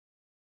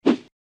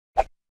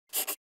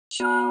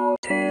CHOW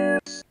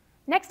tips.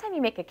 Next time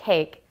you make a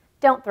cake,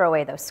 don't throw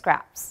away those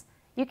scraps.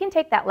 You can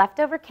take that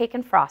leftover cake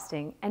and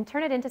frosting and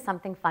turn it into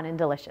something fun and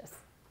delicious.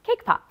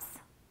 Cake pops.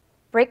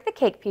 Break the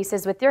cake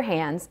pieces with your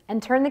hands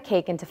and turn the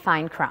cake into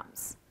fine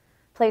crumbs.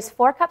 Place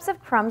 4 cups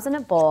of crumbs in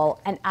a bowl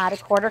and add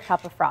 1/4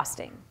 cup of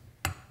frosting.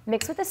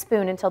 Mix with a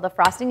spoon until the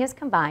frosting is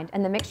combined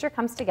and the mixture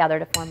comes together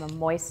to form a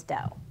moist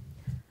dough.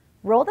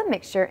 Roll the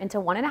mixture into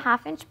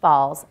 1.5-inch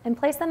balls and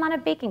place them on a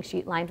baking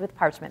sheet lined with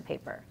parchment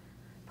paper.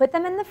 Put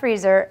them in the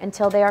freezer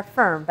until they are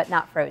firm but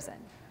not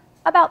frozen,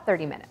 about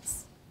 30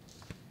 minutes.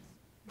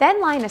 Then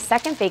line a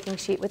second baking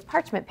sheet with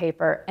parchment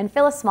paper and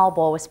fill a small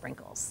bowl with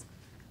sprinkles.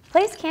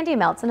 Place candy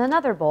melts in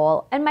another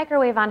bowl and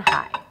microwave on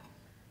high.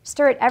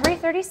 Stir it every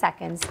 30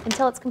 seconds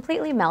until it's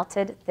completely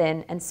melted,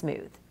 thin, and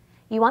smooth.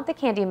 You want the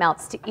candy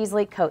melts to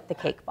easily coat the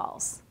cake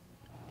balls.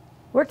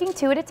 Working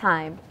 2 at a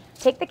time,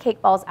 take the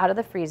cake balls out of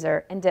the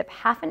freezer and dip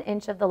 1/2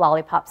 inch of the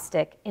lollipop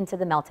stick into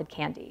the melted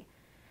candy.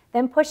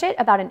 Then push it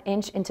about 1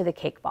 inch into the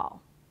cake ball.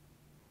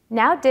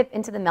 Now dip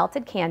into the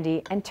melted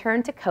candy and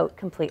turn to coat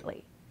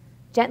completely.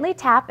 Gently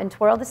tap and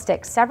twirl the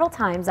stick several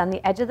times on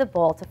the edge of the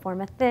bowl to form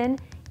a thin,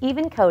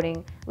 even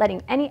coating,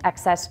 letting any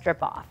excess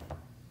drip off.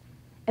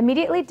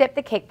 Immediately dip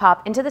the cake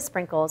pop into the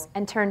sprinkles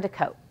and turn to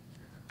coat.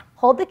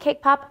 Hold the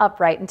cake pop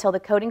upright until the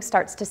coating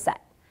starts to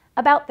set,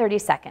 about 30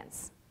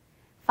 seconds.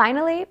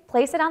 Finally,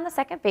 place it on the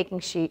second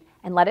baking sheet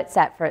and let it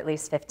set for at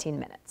least 15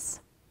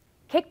 minutes.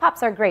 Cake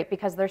pops are great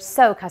because they're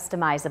so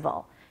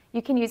customizable.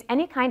 You can use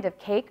any kind of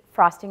cake,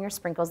 frosting, or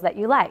sprinkles that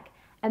you like,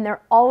 and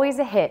they're always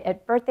a hit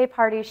at birthday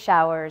parties,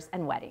 showers,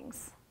 and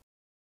weddings.